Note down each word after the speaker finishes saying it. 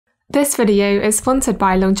This video is sponsored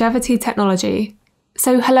by Longevity Technology.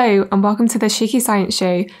 So hello and welcome to the Sheekey Science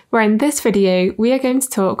Show, where in this video we are going to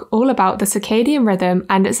talk all about the circadian rhythm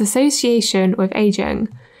and its association with aging.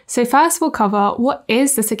 So first we'll cover what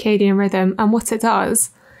is the circadian rhythm and what it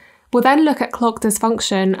does. We'll then look at clock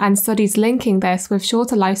dysfunction and studies linking this with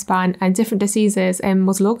shorter lifespan and different diseases in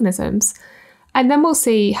model organisms. And then we'll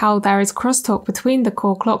see how there is crosstalk between the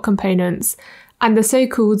core clock components and the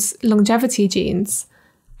so-called longevity genes.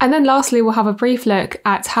 And then lastly, we'll have a brief look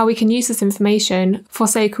at how we can use this information for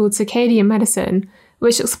so-called circadian medicine,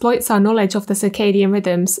 which exploits our knowledge of the circadian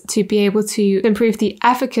rhythms to be able to improve the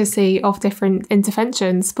efficacy of different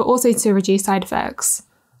interventions, but also to reduce side effects.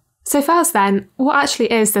 So first then, what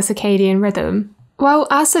actually is the circadian rhythm? Well,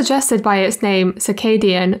 as suggested by its name,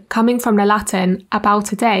 circadian, coming from the Latin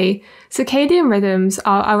about a day, circadian rhythms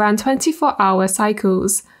are around 24-hour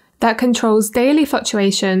cycles that controls daily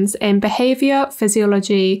fluctuations in behaviour,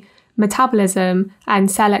 physiology, metabolism,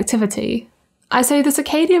 and cell activity. And so the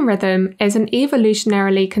circadian rhythm is an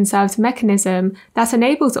evolutionarily conserved mechanism that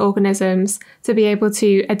enables organisms to be able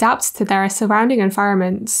to adapt to their surrounding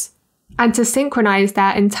environments and to synchronise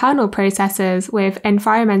their internal processes with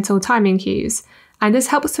environmental timing cues, and this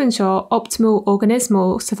helps to ensure optimal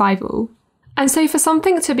organismal survival. And so for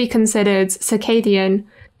something to be considered circadian,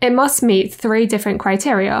 it must meet three different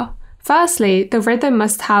criteria. Firstly, the rhythm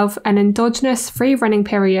must have an endogenous free-running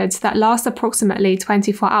period that lasts approximately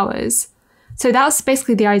 24 hours. So that's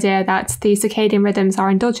basically the idea that the circadian rhythms are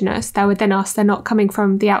endogenous, they're within us, they're not coming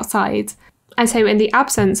from the outside. And so in the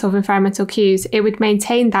absence of environmental cues, it would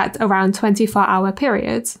maintain that around 24-hour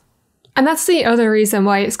period. And that's the other reason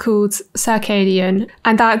why it's called circadian,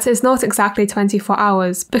 and that is not exactly 24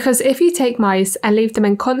 hours, because if you take mice and leave them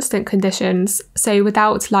in constant conditions, so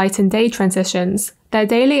without light and day transitions, their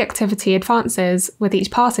daily activity advances with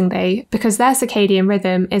each passing day because their circadian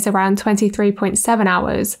rhythm is around 23.7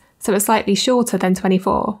 hours, so it's slightly shorter than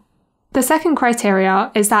 24. The second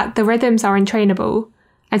criteria is that the rhythms are entrainable,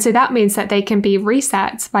 and so that means that they can be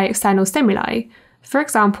reset by external stimuli. For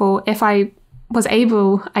example, if I was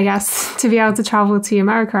able, to be able to travel to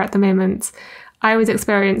America at the moment, I would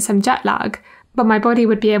experience some jet lag, but my body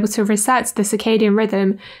would be able to reset the circadian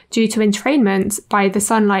rhythm due to entrainment by the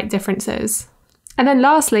sunlight differences. And then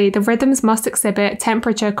lastly, the rhythms must exhibit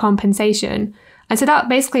temperature compensation. And so that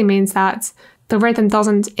basically means that the rhythm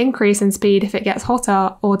doesn't increase in speed if it gets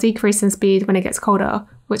hotter or decrease in speed when it gets colder,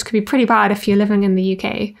 which could be pretty bad if you're living in the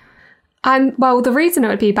UK. And well, the reason it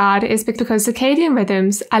would be bad is because circadian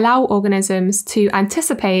rhythms allow organisms to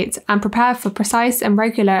anticipate and prepare for precise and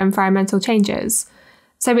regular environmental changes.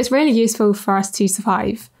 So it's really useful for us to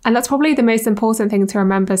survive. And that's probably the most important thing to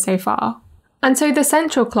remember so far. And so the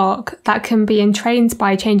central clock that can be entrained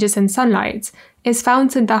by changes in sunlight is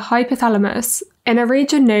found in the hypothalamus in a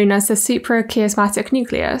region known as the suprachiasmatic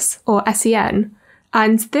nucleus, or SEN.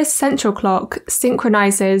 And this central clock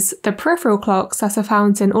synchronises the peripheral clocks that are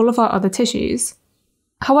found in all of our other tissues.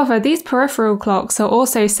 However, these peripheral clocks are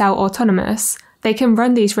also cell autonomous. They can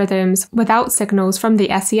run these rhythms without signals from the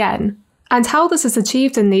SEN. And how this is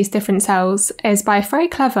achieved in these different cells is by a very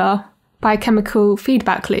clever biochemical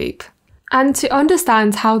feedback loop. And to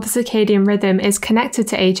understand how the circadian rhythm is connected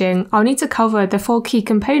to aging, I'll need to cover the four key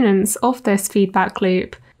components of this feedback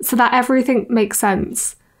loop so that everything makes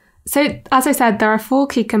sense. So, as I said, there are four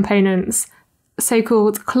key components,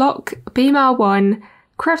 so-called clock, BMAL1,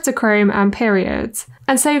 cryptochrome, and period.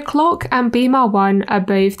 And so clock and BMAL1 are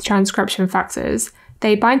both transcription factors.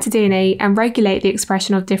 They bind to DNA and regulate the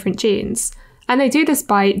expression of different genes. And they do this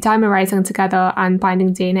by dimerizing together and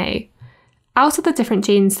binding DNA. Out of the different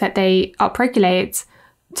genes that they upregulate,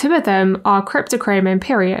 two of them are cryptochrome and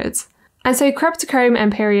period. And so cryptochrome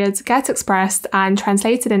and period get expressed and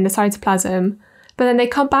translated in the cytoplasm, but then they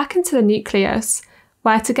come back into the nucleus,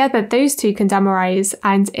 where together those two can dimerize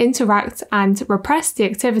and interact and repress the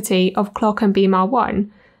activity of clock and BMAL1.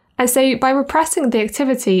 And so by repressing the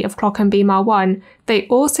activity of clock and BMAL1, they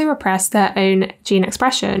also repress their own gene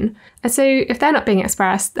expression. And so if they're not being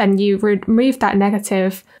expressed, then you remove that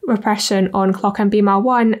negative repression on clock and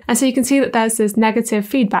BMAL1, and so you can see that there's this negative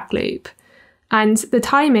feedback loop. And the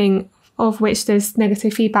timing of which this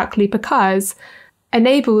negative feedback loop occurs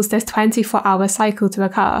enables this 24-hour cycle to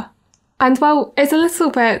occur. And well, it's a little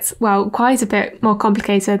bit, quite a bit more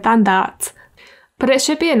complicated than that, but it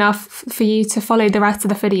should be enough for you to follow the rest of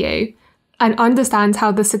the video and understand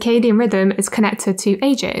how the circadian rhythm is connected to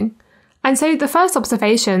aging. And so the first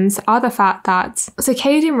observations are the fact that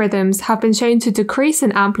circadian rhythms have been shown to decrease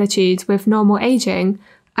in amplitude with normal aging,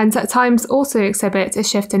 and at times also exhibit a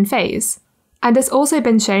shift in phase. And it's also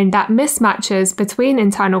been shown that mismatches between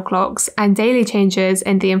internal clocks and daily changes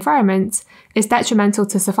in the environment is detrimental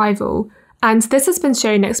to survival, and this has been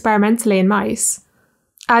shown experimentally in mice.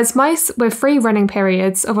 As mice with free running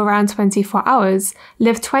periods of around 24 hours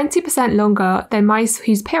live 20% longer than mice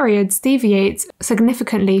whose periods deviate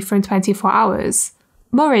significantly from 24 hours.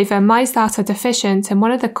 Moreover, mice that are deficient in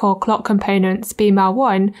one of the core clock components,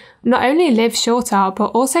 BMAL1, not only live shorter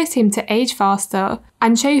but also seem to age faster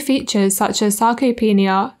and show features such as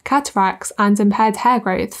sarcopenia, cataracts, and impaired hair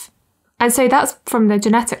growth. And so that's from the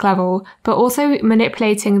genetic level, but also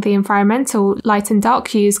manipulating the environmental light and dark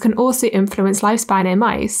cues can also influence lifespan in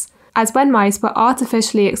mice, as when mice were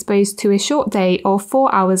artificially exposed to a short day or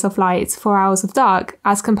 4 hours of light, 4 hours of dark,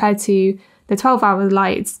 as compared to the 12-hour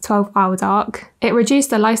light, 12-hour dark, it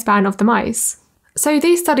reduced the lifespan of the mice. So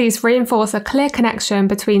these studies reinforce a clear connection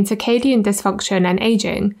between circadian dysfunction and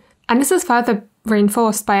aging, and this is further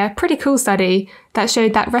reinforced by a pretty cool study that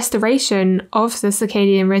showed that restoration of the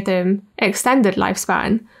circadian rhythm extended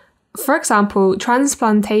lifespan. For example,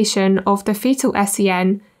 transplantation of the fetal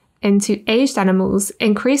SCN into aged animals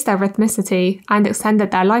increased their rhythmicity and extended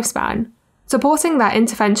their lifespan, supporting that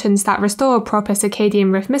interventions that restore proper circadian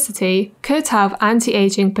rhythmicity could have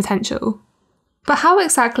anti-aging potential. But how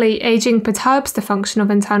exactly aging perturbs the function of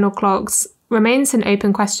internal clocks remains an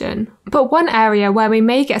open question. But one area where we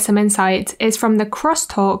may get some insight is from the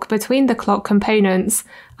crosstalk between the clock components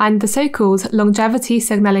and the so-called longevity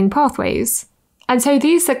signalling pathways. And so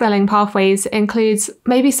these signalling pathways include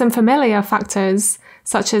maybe some familiar factors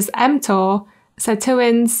such as mTOR,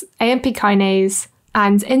 sirtuins, AMP kinase,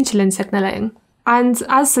 and insulin signalling. And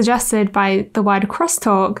as suggested by the word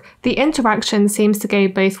crosstalk, the interaction seems to go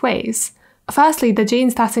both ways. Firstly, the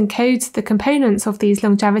genes that encode the components of these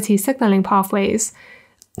longevity signalling pathways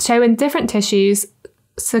show in different tissues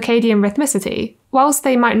circadian rhythmicity. Whilst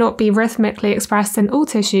they might not be rhythmically expressed in all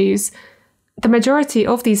tissues, the majority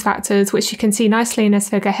of these factors, which you can see nicely in this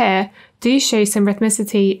figure here, do show some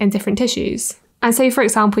rhythmicity in different tissues. And so, for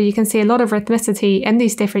example, you can see a lot of rhythmicity in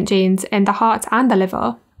these different genes in the heart and the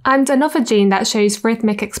liver. And another gene that shows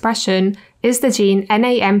rhythmic expression is the gene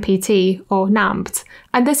NAMPT, or NAMPT,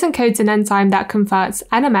 and this encodes an enzyme that converts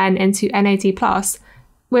NMN into NAD+,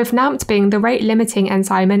 with NAMPT being the rate-limiting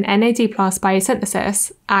enzyme in NAD+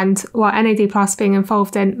 biosynthesis, and while NAD+ being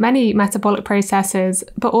involved in many metabolic processes,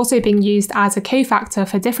 but also being used as a cofactor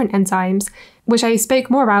for different enzymes, which I spoke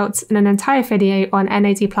more about in an entire video on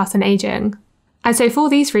NAD+ and aging. And so for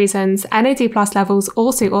these reasons, NAD+ levels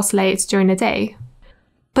also oscillate during the day.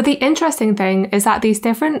 But the interesting thing is that these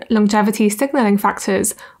different longevity signalling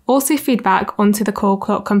factors also feed back onto the core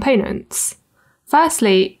clock components.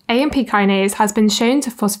 Firstly, AMP kinase has been shown to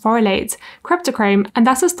phosphorylate cryptochrome, and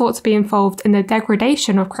that is thought to be involved in the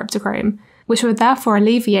degradation of cryptochrome, which would therefore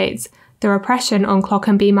alleviate the repression on clock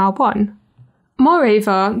and BMAL1.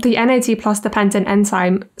 Moreover, the NAD+ dependent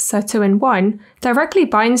enzyme sirtuin-1 directly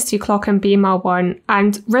binds to clock and BMAL1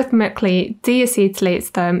 and rhythmically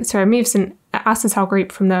deacetylates them, so removes an acetyl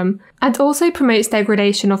group from them, and also promotes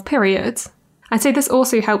degradation of periods. And so this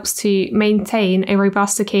also helps to maintain a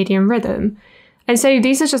robust circadian rhythm. And so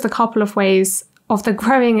these are just a couple of ways of the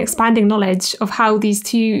growing, expanding knowledge of how these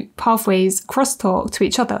two pathways crosstalk to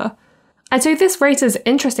each other. And so this raises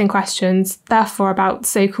interesting questions, therefore, about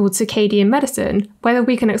so-called circadian medicine, whether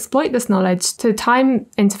we can exploit this knowledge to time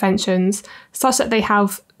interventions such that they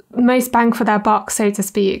have most bang for their buck, so to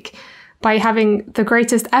speak, by having the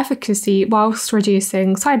greatest efficacy whilst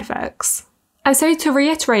reducing side effects. And so to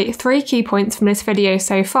reiterate 3 key points from this video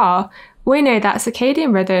so far, we know that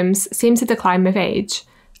circadian rhythms seem to decline with age.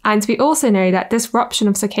 And we also know that disruption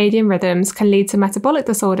of circadian rhythms can lead to metabolic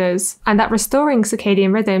disorders, and that restoring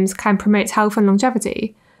circadian rhythms can promote health and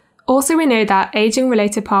longevity. Also, we know that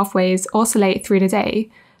aging-related pathways oscillate through the day,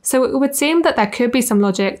 so it would seem that there could be some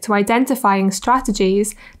logic to identifying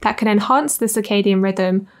strategies that can enhance the circadian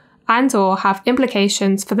rhythm and/or have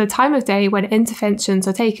implications for the time of day when interventions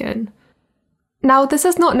are taken. Now, this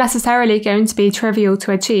is not necessarily going to be trivial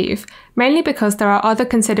to achieve, mainly because there are other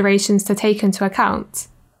considerations to take into account.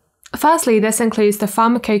 Firstly, this includes the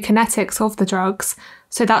pharmacokinetics of the drugs,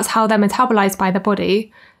 so that's how they're metabolized by the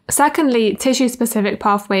body. Secondly, tissue-specific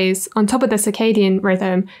pathways on top of the circadian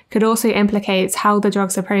rhythm could also implicate how the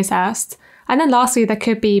drugs are processed. And then lastly, there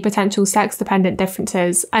could be potential sex-dependent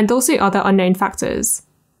differences and also other unknown factors.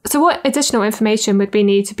 So what additional information would we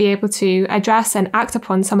need to be able to address and act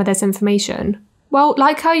upon some of this information? Well,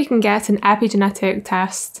 like how you can get an epigenetic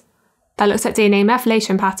test that looks at DNA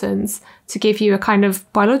methylation patterns to give you a kind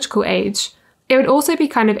of biological age, it would also be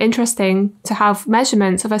kind of interesting to have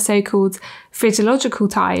measurements of a so-called physiological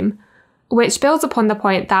time, which builds upon the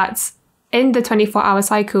point that in the 24-hour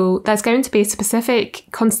cycle, there's going to be a specific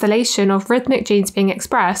constellation of rhythmic genes being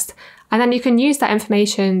expressed, and then you can use that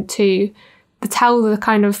information to tell the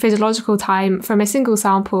kind of physiological time from a single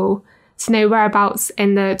sample to know whereabouts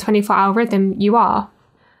in the 24-hour rhythm you are.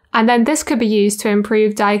 And then this could be used to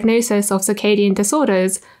improve diagnosis of circadian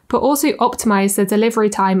disorders, but also optimize the delivery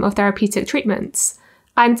time of therapeutic treatments.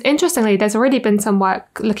 And interestingly, there's already been some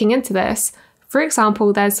work looking into this. For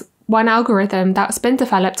example, there's one algorithm that's been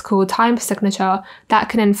developed called time signature that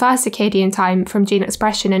can infer circadian time from gene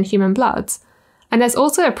expression in human blood. And there's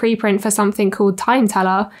also a preprint for something called time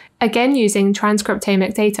teller, again using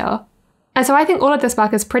transcriptomic data. And so I think all of this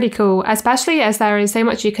work is pretty cool, especially as there is so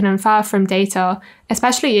much you can infer from data,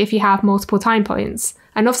 especially if you have multiple time points.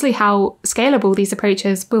 And obviously how scalable these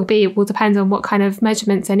approaches will depend on what kind of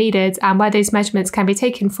measurements are needed and where those measurements can be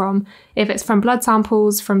taken from, if it's from blood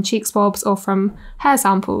samples, from cheek swabs, or from hair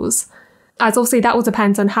samples. As obviously that will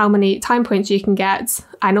depend on how many time points you can get,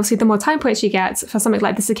 and obviously the more time points you get for something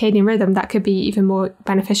like the circadian rhythm, that could be even more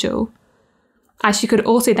beneficial. As you could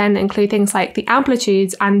also then include things like the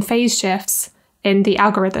amplitudes and phase shifts in the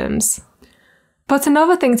algorithms. But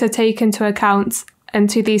another thing to take into account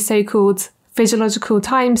into these so-called physiological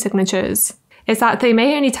time signatures is that they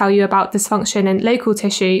may only tell you about dysfunction in local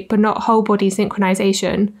tissue, but not whole body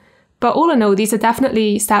synchronization. But all in all, these are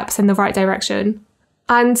definitely steps in the right direction.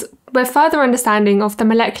 And with further understanding of the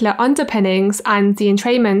molecular underpinnings and the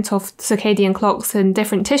entrainment of circadian clocks in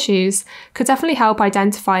different tissues could definitely help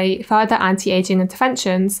identify further anti-aging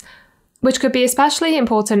interventions, which could be especially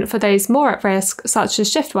important for those more at risk, such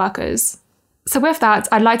as shift workers. So with that,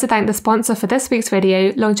 I'd like to thank the sponsor for this week's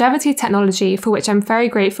video, Longevity Technology, for which I'm very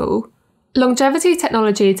grateful. Longevity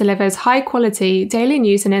Technology delivers high-quality daily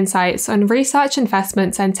news and insights on research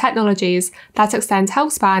investments and technologies that extend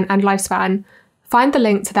health span and lifespan. Find the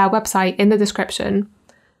link to their website in the description.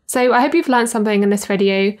 So I hope you've learned something in this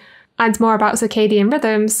video and more about circadian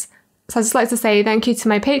rhythms. So I'd just like to say thank you to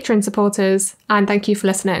my Patreon supporters and thank you for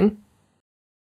listening.